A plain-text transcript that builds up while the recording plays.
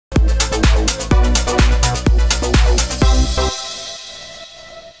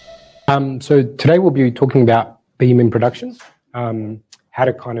So today we'll be talking about Beam in production, how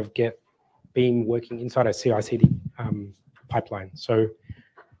to kind of get Beam working inside a CICD pipeline. So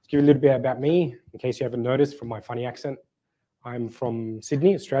to give you a little bit about me, in case you haven't noticed from my funny accent, I'm from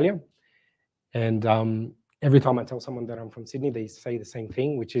Sydney, Australia. And every time I tell someone that I'm from Sydney, they say the same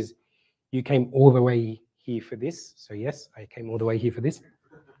thing, which is, you came all the way here for this. So yes, I came all the way here for this.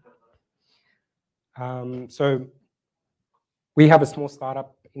 So we have a small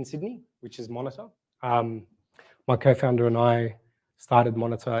startup in Sydney, which is Monita. My co-founder and I started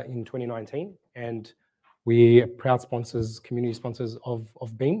Monita in 2019, and we're proud sponsors, community sponsors of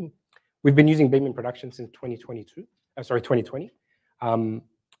Beam. We've been using Beam in production since 2020. And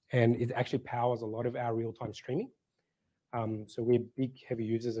it actually powers a lot of our real-time streaming. So we're big, heavy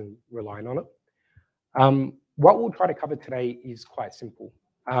users and relying on it. What we'll try to cover today is quite simple.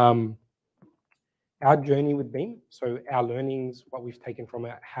 Our journey with Beam, so our learnings, what we've taken from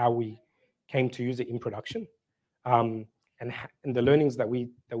it, how we came to use it in production, and the learnings that we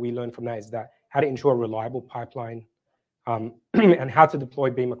learned from that is that how to ensure a reliable pipeline, and how to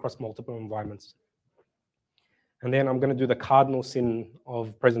deploy Beam across multiple environments. And then I'm going to do the cardinal sin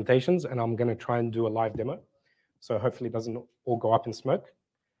of presentations, and I'm going to try and do a live demo. So hopefully it doesn't all go up in smoke.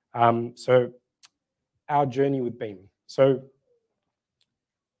 So our journey with Beam. So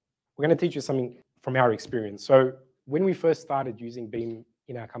we're going to teach you something from our experience. So when we first started using Beam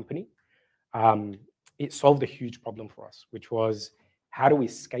in our company, it solved a huge problem for us, which was how do we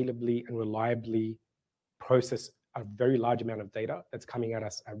scalably and reliably process a very large amount of data that's coming at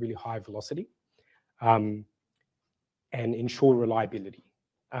us at really high velocity, and ensure reliability.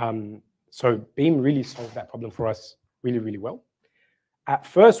 So Beam really solved that problem for us really, really well. At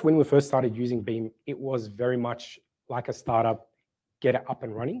first, when we first started using Beam, it was very much like a startup, get it up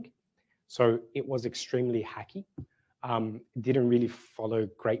and running. So it was extremely hacky. It didn't really follow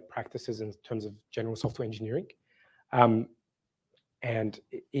great practices in terms of general software engineering. And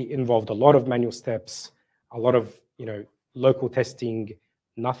it involved a lot of manual steps, a lot of local testing.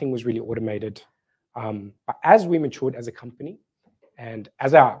 Nothing was really automated. But as we matured as a company, and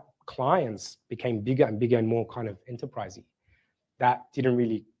as our clients became bigger and bigger and more kind of enterprisey, that didn't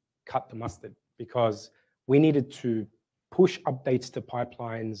really cut the mustard, because we needed to push updates to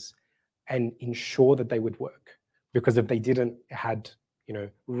pipelines and ensure that they would work. Because if they didn't, it had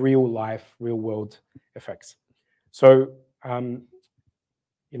real life, real world effects. So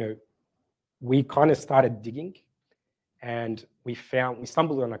we kind of started digging, and we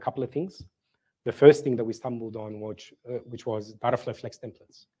stumbled on a couple of things. The first thing that we stumbled on, which was DataFlow Flex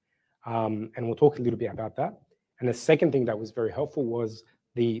templates. And we'll talk a little bit about that. And the second thing that was very helpful was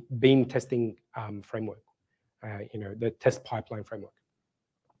the Beam testing framework, the test pipeline framework.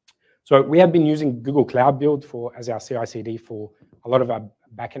 So we have been using Google Cloud Build as our CICD for a lot of our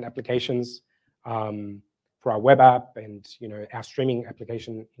backend applications, for our web app and our streaming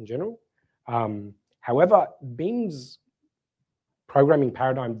application in general. However, Beam's programming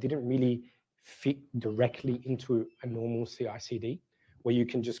paradigm didn't really fit directly into a normal CICD, where you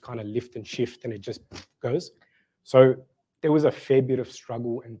can just kind of lift and shift and it just goes. So there was a fair bit of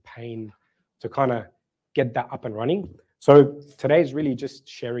struggle and pain to kind of get that up and running. So today is really just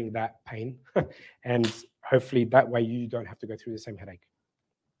sharing that pain, and hopefully that way you don't have to go through the same headache.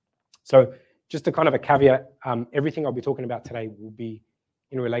 So just a kind of a caveat, everything I'll be talking about today will be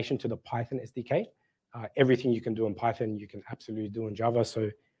in relation to the Python SDK. Everything you can do in Python, you can absolutely do in Java, so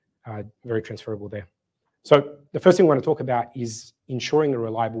very transferable there. So the first thing we want to talk about is ensuring a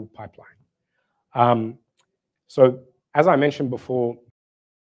reliable pipeline. So as I mentioned before,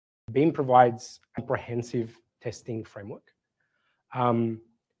 Beam provides a comprehensive testing framework.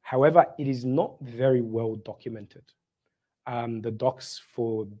 However, it is not very well documented. The docs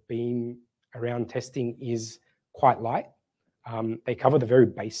for Beam around testing is quite light. They cover the very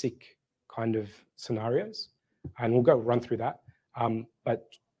basic kind of scenarios, and we'll run through that. But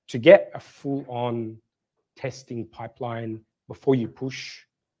to get a full-on testing pipeline before you push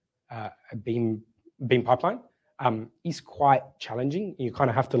a Beam pipeline is quite challenging. You kind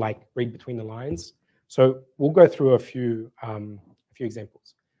of have to read between the lines. So we'll go through a few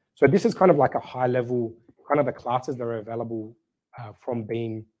examples. So this is kind of like a high level, kind of the classes that are available from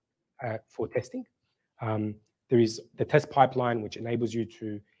Beam for testing. There is the test pipeline, which enables you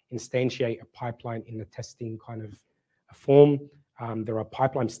to instantiate a pipeline in the testing kind of form. There are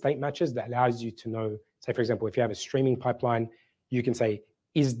pipeline state matches that allows you to know, say, for example, if you have a streaming pipeline, you can say,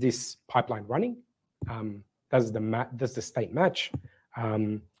 is this pipeline running? Does the state match?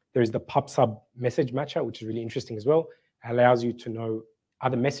 There is the pub/sub message matcher, which is really interesting as well. It allows you to know, are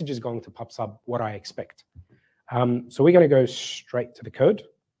the messages going to pub/sub what I expect? So we're going to go straight to the code.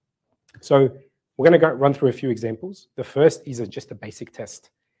 So we're going to run through a few examples. The first is just a basic test.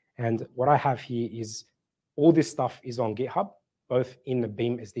 And what I have here is all this stuff is on GitHub, both in the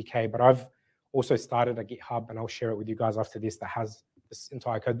Beam SDK, but I've also started a GitHub, and I'll share it with you guys after this, that has this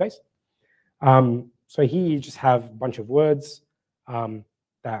entire code base. So here you just have a bunch of words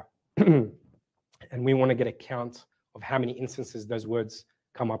that, and we want to get a count of how many instances those words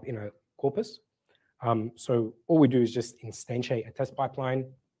come up in a corpus. So all we do is just instantiate a test pipeline,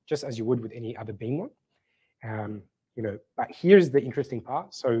 just as you would with any other Beam one. But here's the interesting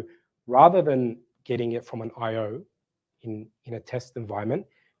part. So rather than getting it from an IO in a test environment,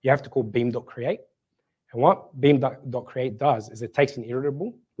 you have to call beam.create. And what beam.create does is it takes an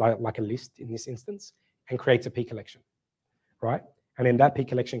iterable, like a list in this instance, and creates a P collection, right? And then that P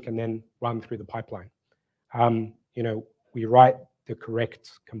collection can then run through the pipeline. We write the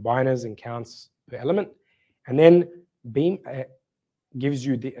correct combiners and counts per element, and then Beam gives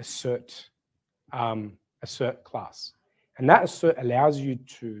you the assert class. And that assert allows you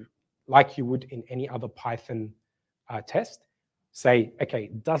to, like you would in any other Python test, say, okay,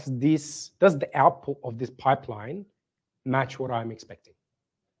 does the output of this pipeline match what I'm expecting?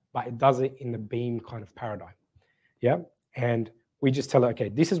 But it does it in the Beam kind of paradigm. Yeah. And we just tell it, okay,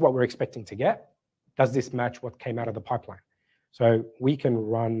 this is what we're expecting to get. Does this match what came out of the pipeline? So we can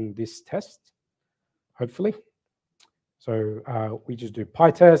run this test, hopefully. So we just do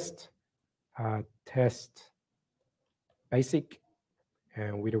PyTest, test basic,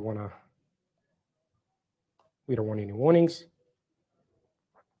 and we don't want any warnings.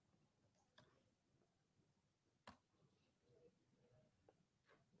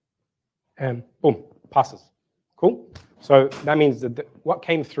 And boom, passes. Cool. So that means that what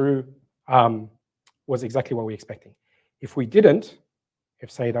came through was exactly what we're expecting. If we didn't, if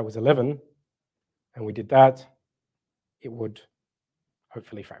say that was 11, and we did that, it would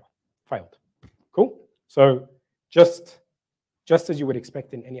hopefully failed. Cool. So just as you would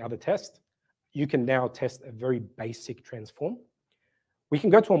expect in any other test, you can now test a very basic transform. We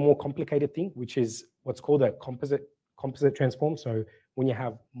can go to a more complicated thing, which is what's called a composite transform. So when you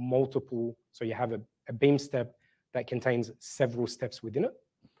have multiple, so you have a Beam step that contains several steps within it.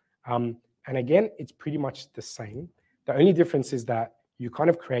 And again, it's pretty much the same. The only difference is that you kind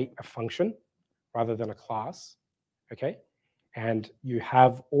of create a function rather than a class, okay? And you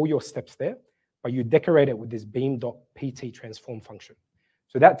have all your steps there, but you decorate it with this beam.pt transform function.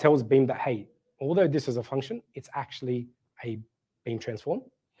 So that tells Beam that, hey, although this is a function, it's actually a Beam transform,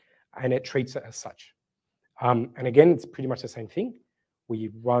 and it treats it as such. And again, it's pretty much the same thing. We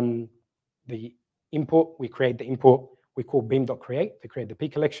run the input, we create the input, we call beam.create to create the P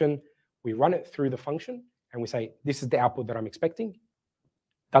collection, we run it through the function, and we say, this is the output that I'm expecting.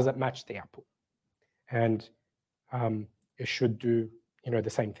 Does it match the output? And it should do the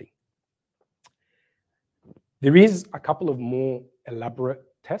same thing. There is a couple of more elaborate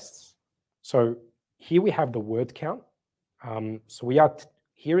tests. So here we have the word count. So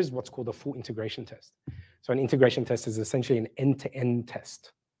here is what's called a full integration test. So an integration test is essentially an end-to-end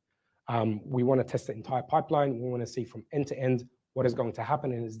test. We want to test the entire pipeline. We want to see from end to end what is going to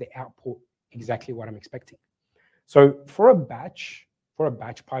happen, and is the output exactly what I'm expecting. So for a batch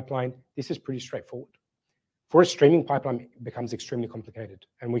pipeline, this is pretty straightforward. For a streaming pipeline, it becomes extremely complicated,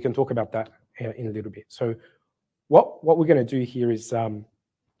 and we can talk about that in a little bit. So what we're going to do here is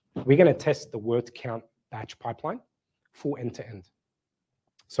we're going to test the word count batch pipeline full end to end.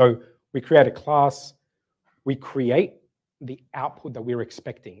 So we create a class, we create the output that we're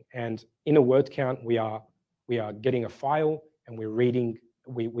expecting, and in a word count, we are getting a file, and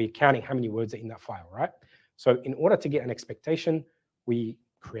we're counting how many words are in that file, right? So in order to get an expectation, we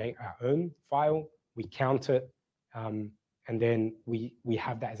create our own file, we count it, and then we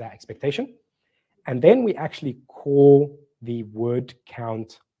have that as our expectation. And then we actually call the word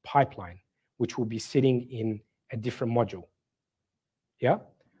count pipeline, which will be sitting in a different module. Yeah?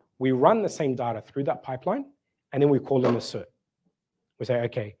 We run the same data through that pipeline, and then we call an assert. We say,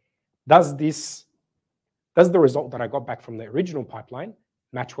 okay, does the result that I got back from the original pipeline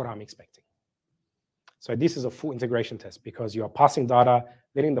match what I'm expecting? So this is a full integration test, because you are passing data,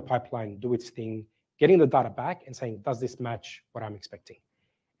 letting the pipeline do its thing, getting the data back and saying, does this match what I'm expecting?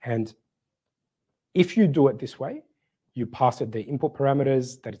 And if you do it this way, you pass it the input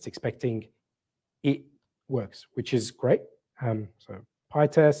parameters that it's expecting, it works, which is great. So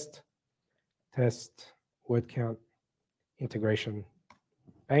PyTest, test, word count, integration,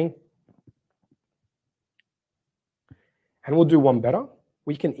 bang. And we'll do one better.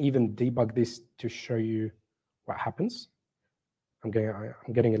 We can even debug this to show you what happens. I'm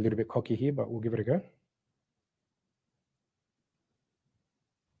getting a little bit cocky here, but we'll give it a go.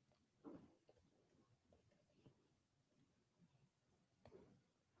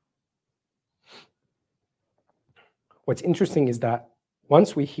 what's interesting is that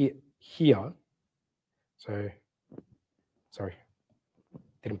once we hit here, so sorry,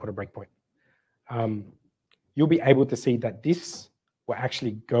 didn't put a breakpoint. You'll be able to see that this will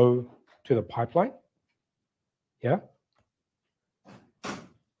actually go to the pipeline. Yeah.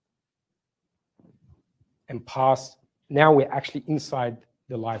 And pass. Now we're actually inside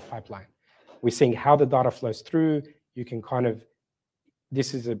the live pipeline. We're seeing how the data flows through. You can kind of,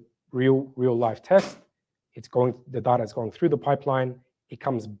 this is a real live test. It's going, the data is going through the pipeline. It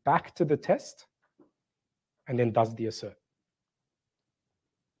comes back to the test and then does the assert.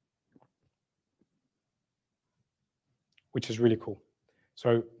 Which is really cool.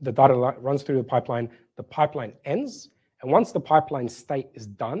 So the data runs through the pipeline ends, and once the pipeline state is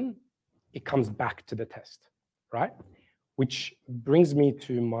done, it comes back to the test, right? Which brings me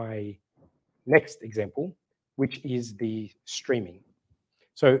to my next example, which is the streaming.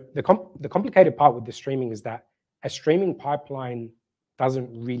 So the complicated part with the streaming is that a streaming pipeline doesn't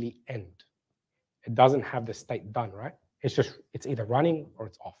really end. It doesn't have the state done, right? It's either running or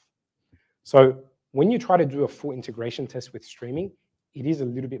it's off. So when you try to do a full integration test with streaming, it is a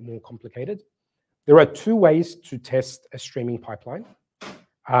little bit more complicated. There are two ways to test a streaming pipeline.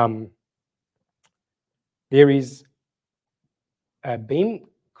 There is Beam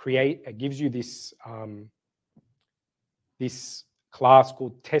gives you this, this class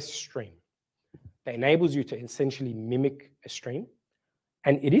called test stream that enables you to essentially mimic a stream.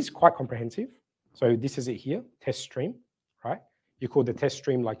 And it is quite comprehensive. So this is it here, test stream, right? You call the test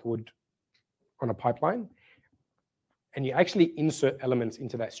stream like you would on a pipeline, and you actually insert elements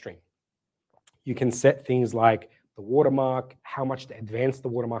into that stream. You can set things like the watermark, how much to advance the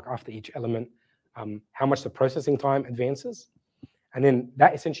watermark after each element, how much the processing time advances, and then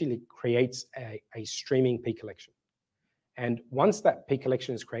that essentially creates a streaming P collection. And once that P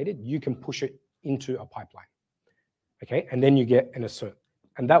collection is created, you can push it into a pipeline, okay? And then you get an assert,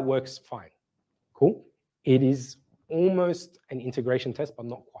 and that works fine. Cool. It is almost an integration test, but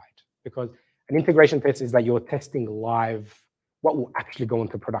not quite, because an integration test is that you're testing live what will actually go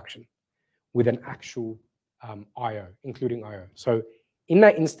into production with an actual I/O, including I/O. So in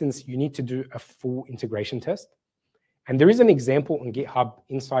that instance, you need to do a full integration test. And there is an example on GitHub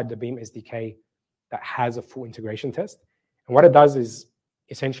inside the Beam SDK that has a full integration test. And what it does is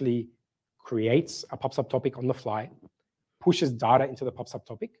essentially creates a pub subtopic on the fly, pushes data into the pub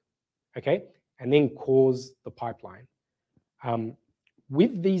subtopic, okay, and then calls the pipeline.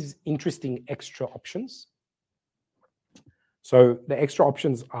 With these interesting extra options, so the extra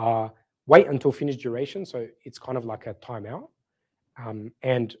options are wait until finished duration, so it's kind of like a timeout,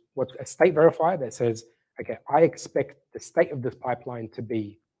 and what's a state verifier that says, okay, I expect the state of this pipeline to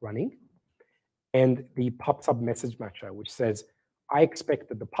be running, and the pub sub message matcher, which says, I expect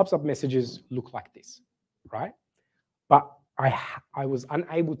that the pub sub messages look like this, right? But I was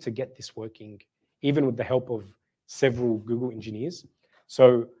unable to get this working, even with the help of several Google engineers.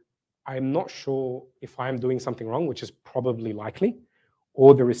 So I'm not sure if I'm doing something wrong, which is probably likely,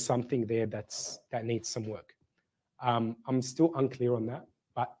 or there is something there that needs some work. I'm still unclear on that,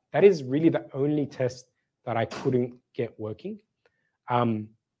 but that is really the only test that I couldn't get working.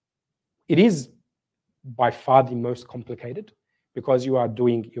 It is by far the most complicated because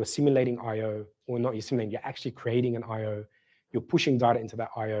you're simulating I/O, or not you're simulating, you're actually creating an I/O, you're pushing data into that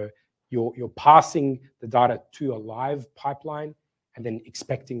I/O, you're passing the data to a live pipeline and then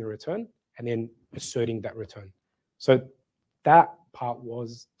expecting a return and then asserting that return. So that part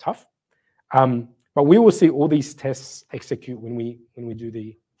was tough. But we will see all these tests execute when we do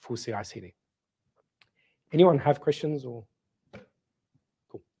the full CICD. Anyone have questions or?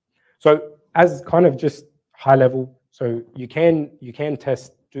 Cool. So as kind of just high level, so you can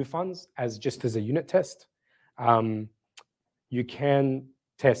test do funds as just as a unit test. You can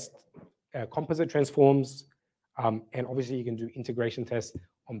test composite transforms, and obviously you can do integration tests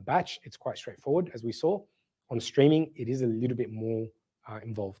on batch. It's quite straightforward, as we saw. On streaming, it is a little bit more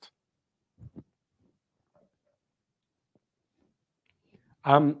involved.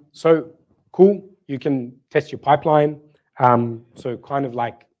 So cool, you can test your pipeline. So kind of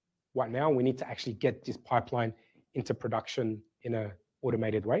like what now? We need to actually get this pipeline into production in an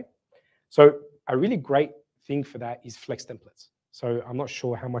automated way. So a really great thing for that is flex templates. So I'm not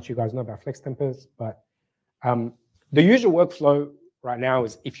sure how much you guys know about flex templates, but the usual workflow right now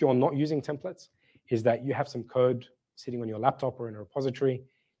is, if you're not using templates, is that you have some code sitting on your laptop or in a repository,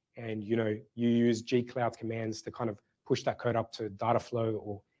 and you use G-Cloud commands to kind of push that code up to DataFlow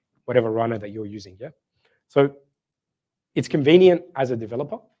or whatever runner that you're using, yeah? So it's convenient as a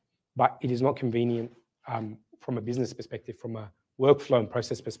developer, but it is not convenient from a business perspective, from a workflow and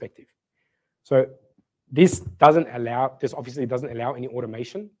process perspective. So This obviously doesn't allow any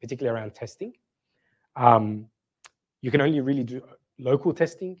automation, particularly around testing. You can only really do local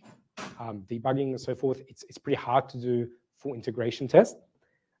testing, debugging and so forth. It's pretty hard to do full integration test.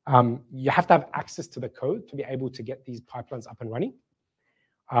 You have to have access to the code to be able to get these pipelines up and running.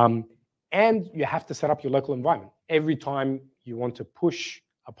 And you have to set up your local environment. Every time you want to push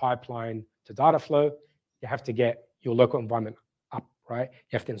a pipeline to DataFlow, you have to get your local environment up, right?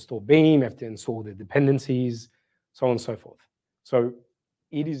 You have to install Beam, you have to install the dependencies, so on and so forth. So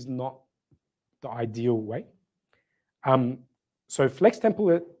it is not the ideal way. So Flex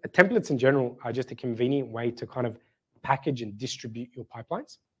templates in general are just a convenient way to kind of package and distribute your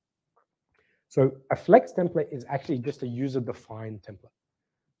pipelines. So a Flex template is actually just a user-defined template.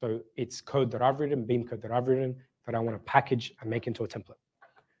 So it's code that I've written, Beam code that I've written, that I want to package and make into a template.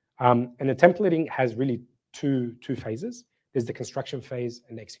 And the templating has really two phases. There's the construction phase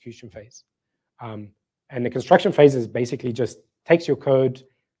and the execution phase. And the construction phase is basically just takes your code,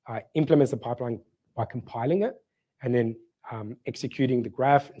 implements the pipeline by compiling it, and then executing the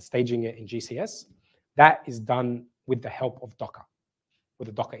graph and staging it in GCS. That is done with the help of Docker, with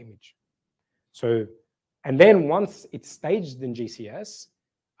a Docker image. So, and then once it's staged in GCS,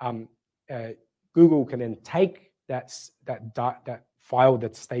 Google can then take that file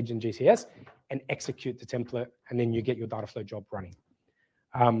that's staged in GCS and execute the template, and then you get your DataFlow job running.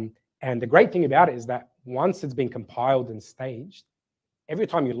 And the great thing about it is that once it's been compiled and staged, every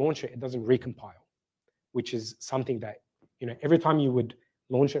time you launch it, it doesn't recompile, which is something that, you know, every time you would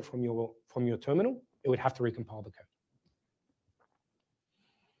launch it from your terminal, it would have to recompile the code.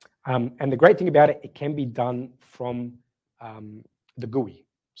 And the great thing about it, it can be done from the GUI.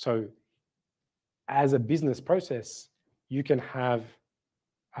 So as a business process, you can have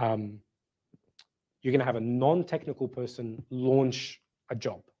a non-technical person launch a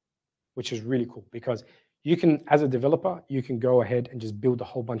job, which is really cool because you can, as a developer, you can go ahead and just build a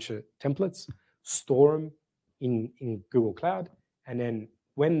whole bunch of templates, store them in Google Cloud, and then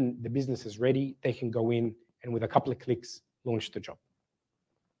when the business is ready, they can go in and with a couple of clicks, launch the job.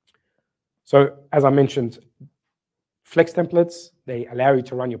 So as I mentioned, Flex templates, they allow you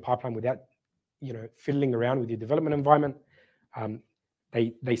to run your pipeline without, you know, fiddling around with your development environment.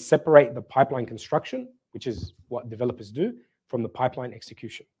 They separate the pipeline construction, which is what developers do, from the pipeline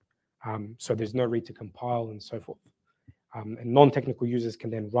execution. So there's no need to compile and so forth. And non-technical users can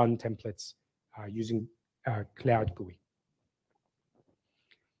then run templates using Cloud GUI.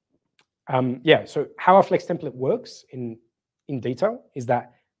 Yeah, so how a Flex template works in detail is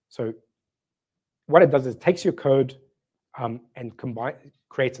that, so what it does is it takes your code and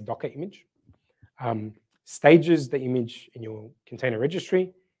creates a Docker image, stages the image in your container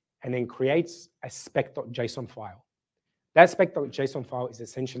registry, and then creates a spec.json file. That spec.json file is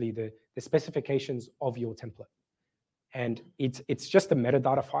essentially the specifications of your template. And it's just a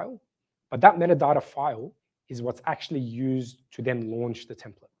metadata file, but that metadata file is what's actually used to then launch the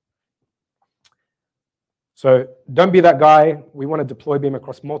template. So don't be that guy. We want to deploy Beam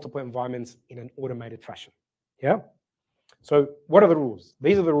across multiple environments in an automated fashion. Yeah? So what are the rules?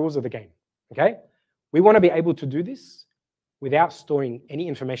 These are the rules of the game, okay? We want to be able to do this without storing any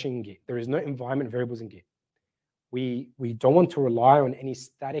information in Git. There is no environment variables in Git. We don't want to rely on any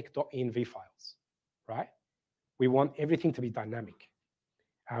static.env files, right? We want everything to be dynamic.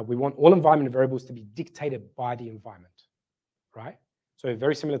 We want all environment variables to be dictated by the environment, right? So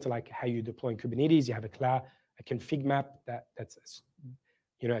very similar to like how you deploy in Kubernetes, you have a config map that's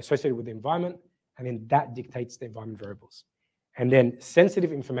associated with the environment, and then that dictates the environment variables. And then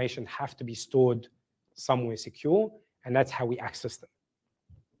sensitive information have to be stored somewhere secure, and that's how we access them.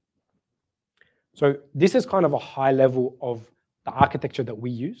 So this is kind of a high level of the architecture that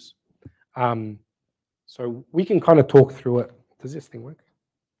we use. So we can kind of talk through it. Does this thing work?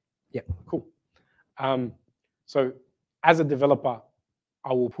 Yeah, cool. So as a developer,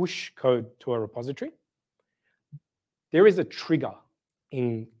 I will push code to a repository. There is a trigger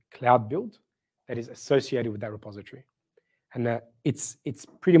in Cloud Build that is associated with that repository. And that it's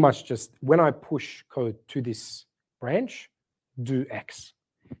pretty much just when I push code to this branch, do X.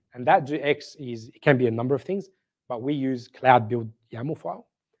 And that do X it can be a number of things, but we use Cloud Build YAML file.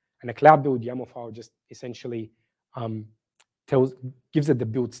 And the Cloud Build YAML file just essentially gives it the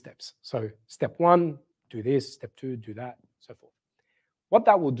build steps. So step 1, do this, step 2, do that, so forth. What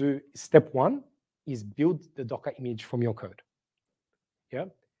that will do is step 1 is build the Docker image from your code. Yeah.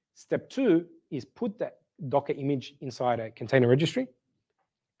 Step 2 is put that Docker image inside a container registry.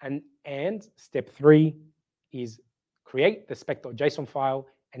 And step 3 is create the spec.json file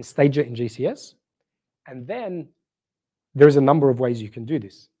and stage it in GCS. And then there's a number of ways you can do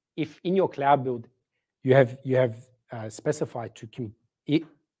this. If in your Cloud Build, you have specified to it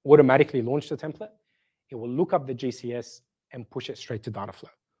automatically launch the template. It will look up the GCS and push it straight to DataFlow.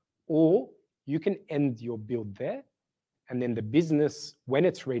 Or you can end your build there, and then the business, when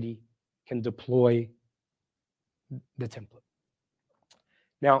it's ready, can deploy the template.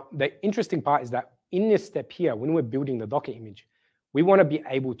 Now, the interesting part is that in this step here, when we're building the Docker image, we want to be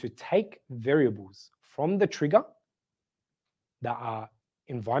able to take variables from the trigger that are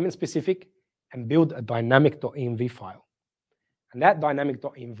environment specific and build a dynamic.env file. And that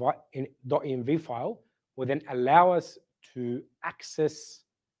dynamic.env file will then allow us to access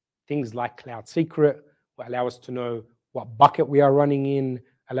things like Cloud Secret, will allow us to know what bucket we are running in,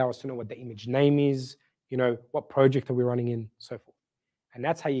 allow us to know what the image name is, what project are we running in, so forth. And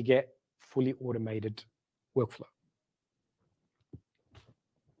that's how you get fully automated workflow.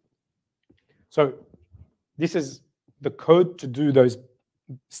 So this is the code to do those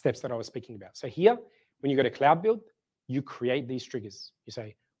steps that I was speaking about. So here, when you go to Cloud Build, you create these triggers. You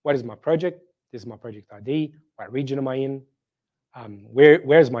say, what is my project? This is my project ID. What region am I in?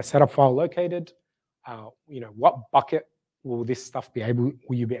 Where is my setup file located? What bucket will this stuff will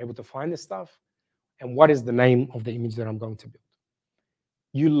you be able to find this stuff? And what is the name of the image that I'm going to build?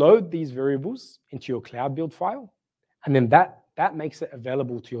 You load these variables into your Cloud Build file, and then that makes it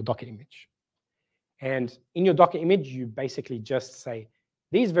available to your Docker image. And in your Docker image, you basically just say,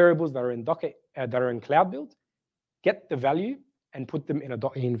 these variables that are in Docker, that are in Cloud Build, get the value and put them in a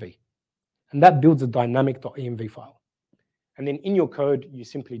 .env. And that builds a dynamic.env file. And then in your code, you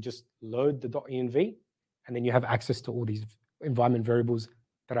simply just load the .env, and then you have access to all these environment variables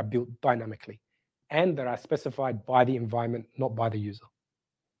that are built dynamically and that are specified by the environment, not by the user.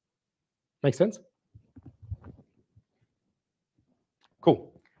 Make sense?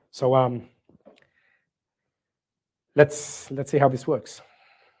 Cool. So let's see how this works.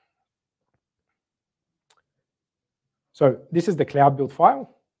 So this is the Cloud Build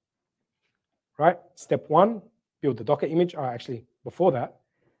file, right? Step 1, build the Docker image. Actually, before that,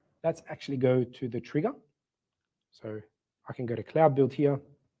 let's actually go to the trigger. So I can go to Cloud Build here.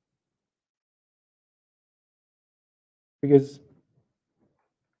 Triggers.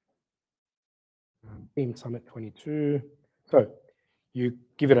 Beam Summit 22. So you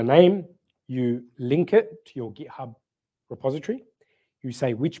give it a name, you link it to your GitHub repository. You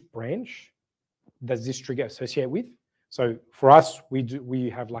say which branch does this trigger associate with. So for us, we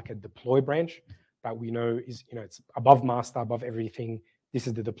have like a deploy branch that we know is, it's above master, above everything. This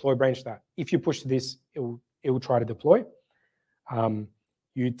is the deploy branch that if you push this, it will try to deploy.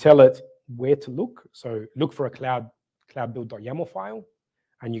 You tell it where to look. So look for a cloud build.yaml file,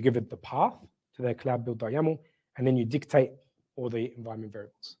 and you give it the path to the cloud build.yaml, and then you dictate all the environment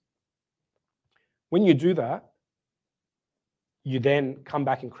variables. When you do that, you then come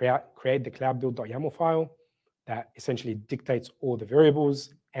back and create the cloud build.yaml file that essentially dictates all the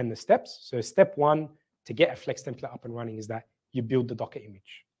variables and the steps. So step 1 to get a Flex template up and running is that you build the Docker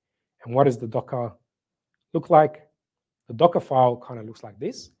image. And what does the Docker look like? The Docker file kind of looks like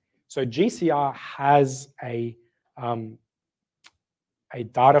this. So GCR has a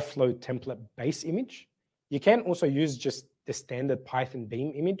DataFlow template base image. You can also use just the standard Python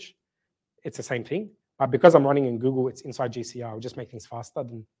Beam image. It's the same thing. But because I'm running in Google, it's inside GCR. I'll just make things faster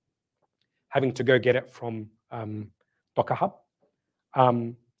than having to go get it from Docker Hub.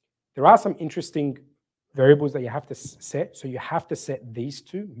 There are some interesting variables that you have to set. So you have to set these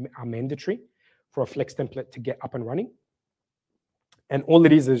two are mandatory for a Flex template to get up and running. And all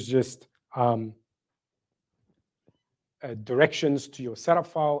it is just directions to your setup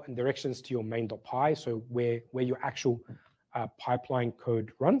file and directions to your main.py, so where your actual pipeline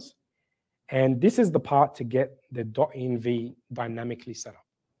code runs. And this is the part to get the .env dynamically set up.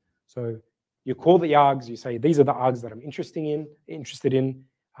 So you call the args, you say, these are the args that I'm interested in,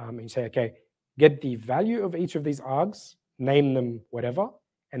 and you say, okay, get the value of each of these args, name them whatever,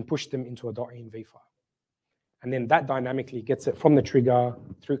 and push them into a .env file. And then that dynamically gets it from the trigger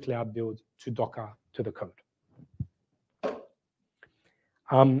through Cloud Build to Docker to the code.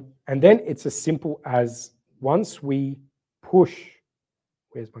 And then it's as simple as once we push,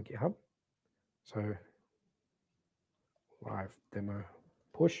 where's my GitHub? So live demo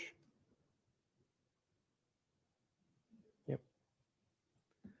push. Yep.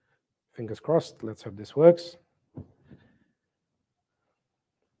 Fingers crossed. Let's hope this works.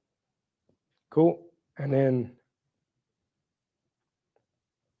 Cool. And then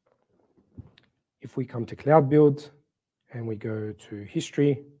if we come to Cloud Build and we go to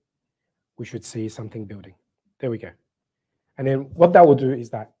history, we should see something building. There we go. And then what that will do is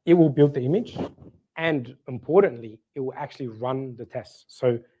that it will build the image, and importantly, it will actually run the tests.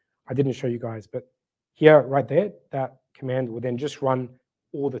 So I didn't show you guys, but here, right there, that command will then just run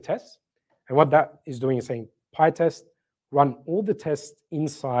all the tests. And what that is doing is saying PyTest, run all the tests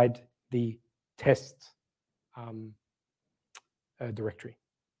inside the test directory.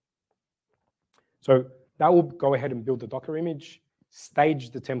 So that will go ahead and build the Docker image, stage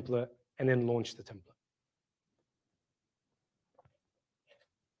the template, and then launch the template.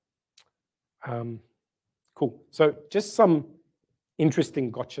 Cool. So just some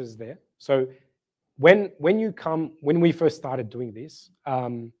interesting gotchas there. So when we first started doing this,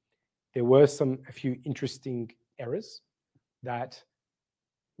 there were a few interesting errors that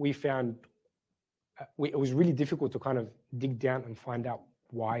we found. It was really difficult to kind of dig down and find out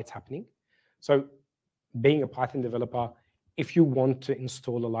why it's happening. So being a Python developer, if you want to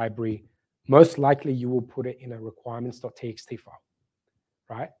install a library, most likely you will put it in a requirements.txt file,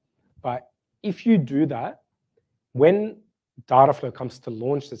 right? But if you do that, when DataFlow comes to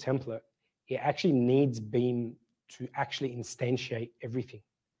launch the template, it actually needs Beam to actually instantiate everything.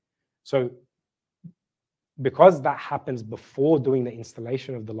 So because that happens before doing the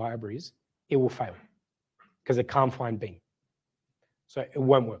installation of the libraries, it will fail because it can't find Beam. So it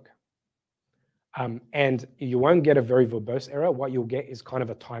won't work. And you won't get a very verbose error. What you'll get is kind of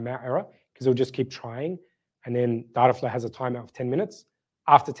a timeout error because it'll just keep trying. And then DataFlow has a timeout of 10 minutes.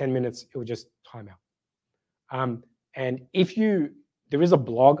 After 10 minutes, it will just time out. And there is a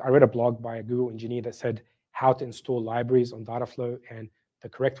blog, I read a blog by a Google engineer that said how to install libraries on DataFlow. And the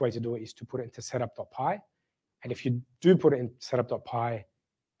correct way to do it is to put it into setup.py. And if you do put it in setup.py,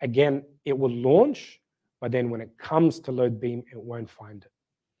 again, it will launch, but then when it comes to load Beam, it won't find it.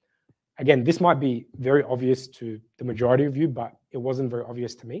 Again, this might be very obvious to the majority of you, but it wasn't very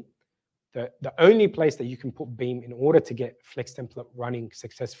obvious to me. The only place that you can put Beam in order to get Flex template running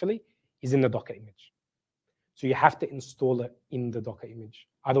successfully is in the Docker image. So you have to install it in the Docker image.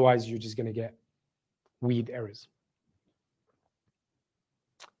 Otherwise, you're just going to get weird errors.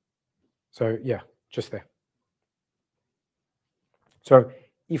 So yeah, just there. So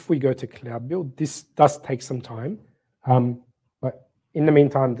if we go to Cloud Build, this does take some time. But in the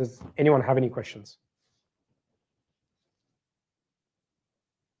meantime, does anyone have any questions?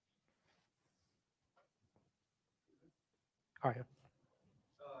 Oh, yeah. Is there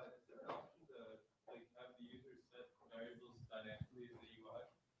an option to have the user set variables dynamically in the UI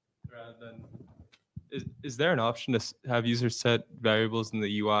rather than? Is there an option to have users set variables in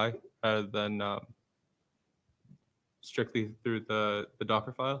the UI rather than strictly through the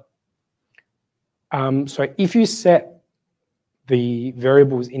Docker file? So if you set the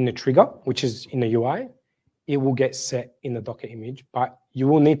variables in the trigger, which is in the UI, it will get set in the Docker image, but you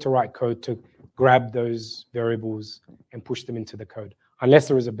will need to write code to grab those variables and push them into the code, unless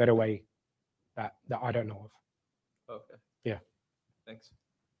there is a better way that I don't know of. Okay. Yeah. Thanks.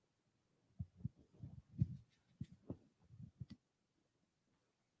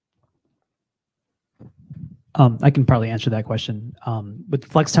 I can probably answer that question. With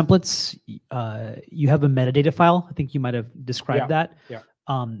Flex templates, you have a metadata file. I think you might have described that. Yeah.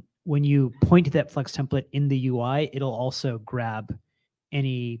 When you point to that Flex template in the UI, it'll also grab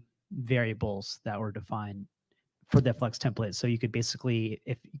any variables that were defined for that Flex template. So you could basically,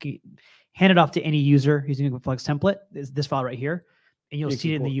 if you could hand it off to any user using a Flex template, this file right here, and you'll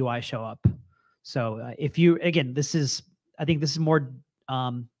see it in the UI show up. So if you, again, I think this is more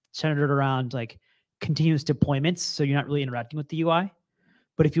centered around like continuous deployments, so you're not really interacting with the UI.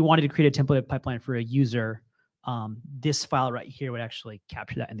 But if you wanted to create a template pipeline for a user, this file right here would actually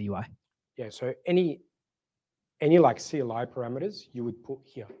capture that in the UI. Yeah, so any like CLI parameters, you would put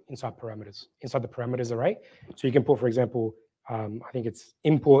here inside parameters, inside the parameters array. So you can put, for example, I think it's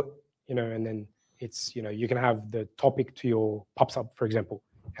import, and then it's, you can have the topic to your PubSub, for example,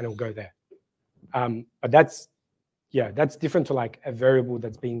 and it'll go there. But that's different to like a variable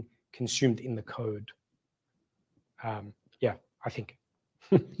that's being consumed in the code. Yeah, I think.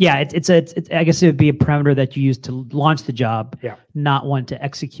 Yeah, it's I guess it would be a parameter that you use to launch the job, yeah, not one to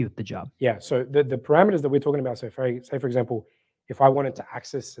execute the job. Yeah, so the parameters that we're talking about, so say for example, if I wanted to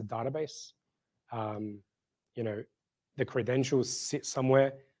access a database, the credentials sit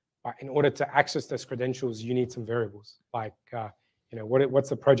somewhere, but in order to access those credentials, you need some variables like, what's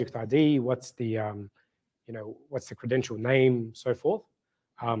the project ID, what's the credential name, so forth.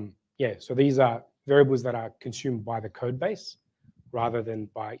 Yeah, so these are variables that are consumed by the code base rather than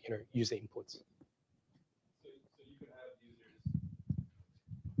by user inputs.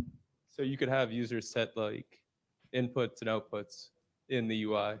 So you could have users set like inputs and outputs in the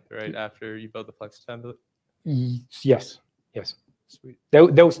UI, right, after you build the Flex template? Yes. Sweet.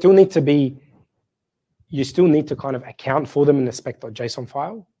 They'll still need to be, you still need to kind of account for them in the spec.json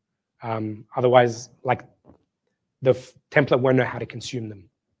file. Otherwise, like the template won't know how to consume them.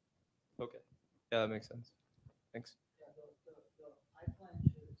 Okay. Yeah, that makes sense. Thanks.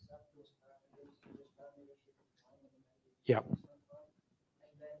 Yeah.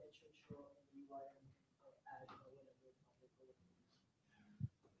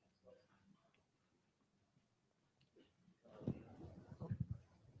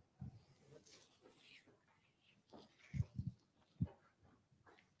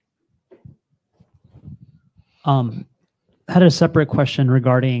 Had a separate question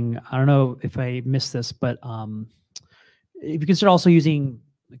regarding, I don't know if I missed this, but if you consider also using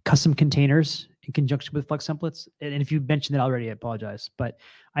custom containers in conjunction with Flex templates, and if you mentioned it already, I apologize, but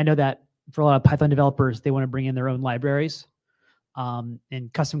I know that for a lot of Python developers, they want to bring in their own libraries, and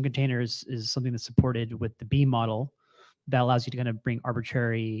custom containers is something that's supported with the Beam model that allows you to kind of bring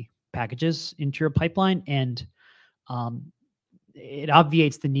arbitrary packages into your pipeline, and it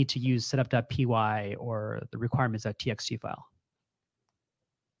obviates the need to use setup.py or the requirements.txt file.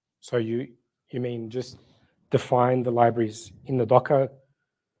 So you mean just define the libraries in the Docker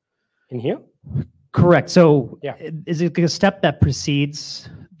in here? Correct. So Yeah. is it a step that precedes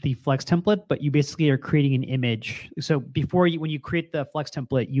the Flex template, but you basically are creating an image. So before you, when you create the Flex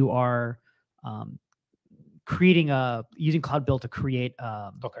template, you are creating using Cloud Build to create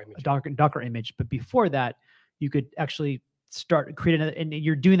Docker image. a Docker image. But before that, you could actually start creating, and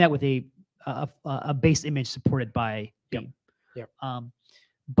you're doing that with a base image supported by Beam. Yep.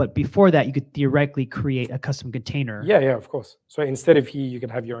 But before that, you could theoretically create a custom container. Yeah, of course. So instead of here, you can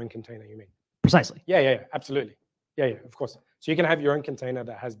have your own container, you mean? Precisely. Yeah, absolutely. Yeah, of course. So you can have your own container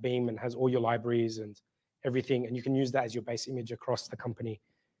that has Beam and has all your libraries and everything, and you can use that as your base image across the company.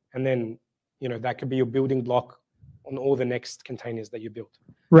 And then, that could be your building block on all the next containers that you build.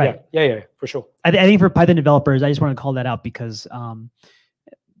 Right. Yeah, for sure. I think for Python developers, I just want to call that out because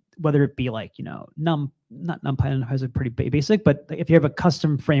whether it be like, not NumPy has a pretty basic, but if you have a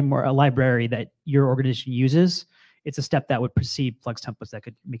custom framework, a library that your organization uses, it's a step that would precede Flex templates that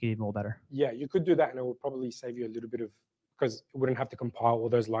could make it even more better. Yeah, you could do that, and it would probably save you a little bit of, because it wouldn't have to compile all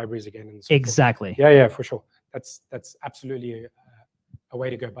those libraries again. And so Exactly. forth. Yeah, for sure. That's absolutely a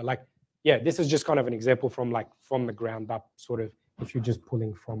way to go. But this is just kind of an example from the ground up, sort of, if you're just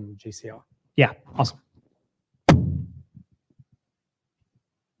pulling from GCR. Yeah, awesome.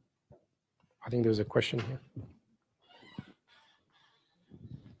 I think there's a question here.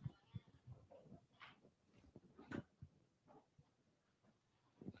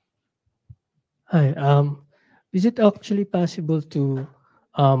 Hi. Is it actually possible to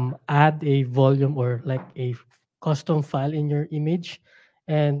add a volume or like a custom file in your image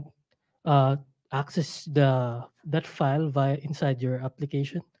and access that file via inside your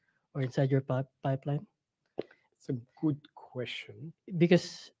application or inside your pipeline? It's a good question.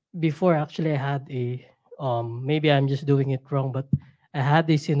 Because before actually I had a maybe I'm just doing it wrong, but I had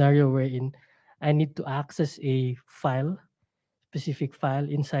a scenario wherein I need to access a file, specific file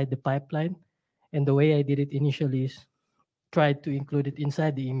inside the pipeline. And the way I did it initially is tried to include it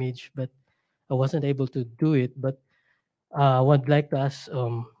inside the image, but I wasn't able to do it. But I would like to ask,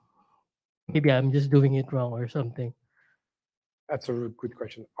 maybe I'm just doing it wrong or something. That's a really good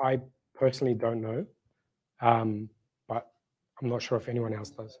question. I personally don't know, but I'm not sure if anyone else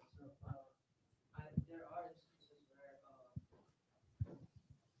does.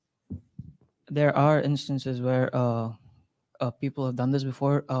 There are instances where people have done this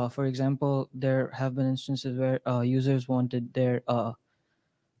before. For example, there have been instances where users wanted their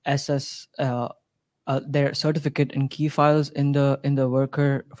their certificate and key files in the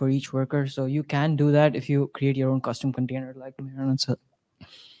worker for each worker. So you can do that if you create your own custom container, like Maron said.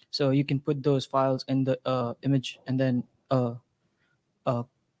 So you can put those files in the image and then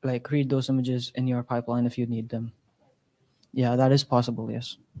like read those images in your pipeline if you need them. Yeah, that is possible.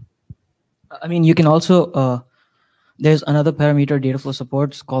 Yes. I mean, you can also there's another parameter DataFlow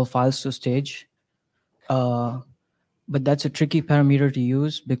supports called files to stage, but that's a tricky parameter to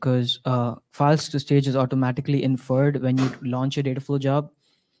use because files to stage is automatically inferred when you launch a DataFlow job,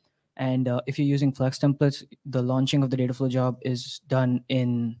 and if you're using Flex templates, the launching of the DataFlow job is done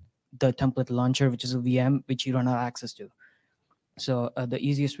in the template launcher, which is a VM which you don't have access to. So the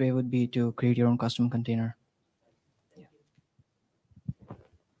easiest way would be to create your own custom container.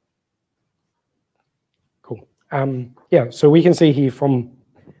 Cool. So we can see here from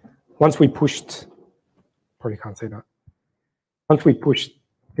once we pushed, probably can't say that. Once we pushed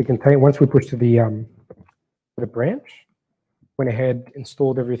the container, once we pushed to the branch, went ahead,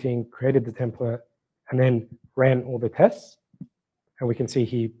 installed everything, created the template, and then ran all the tests. And we can see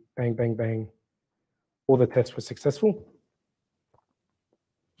here, bang, bang, bang, all the tests were successful.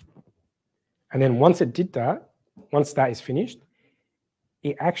 And then once it did that, once that is finished,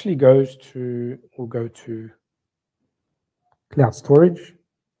 it actually goes to, we'll go to cloud storage,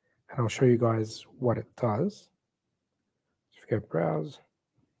 and I'll show you guys what it does. If you go browse,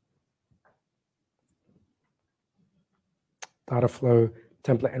 DataFlow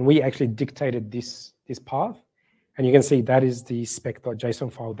template, and we actually dictated this path, and you can see that is the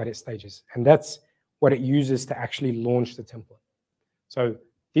spec.json file that it stages, and that's what it uses to actually launch the template. So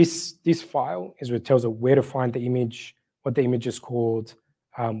this file is what tells it where to find the image, what the image is called,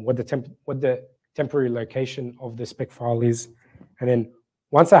 what the temporary location of the spec file is, and then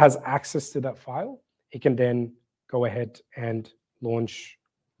once it has access to that file, it can then go ahead and launch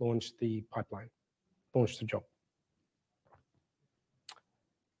the pipeline, launch the job.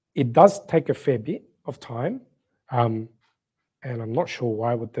 It does take a fair bit of time, and I'm not sure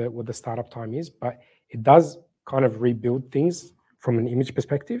why what the startup time is, but it does kind of rebuild things from an image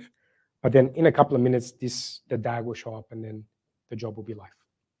perspective. But then in a couple of minutes, the DAG will show up, and then the job will be live.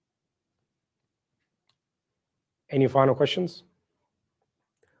 Any final questions?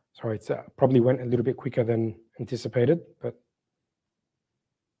 Sorry, it's probably went a little bit quicker than anticipated, but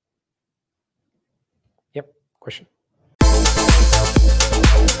yep, question.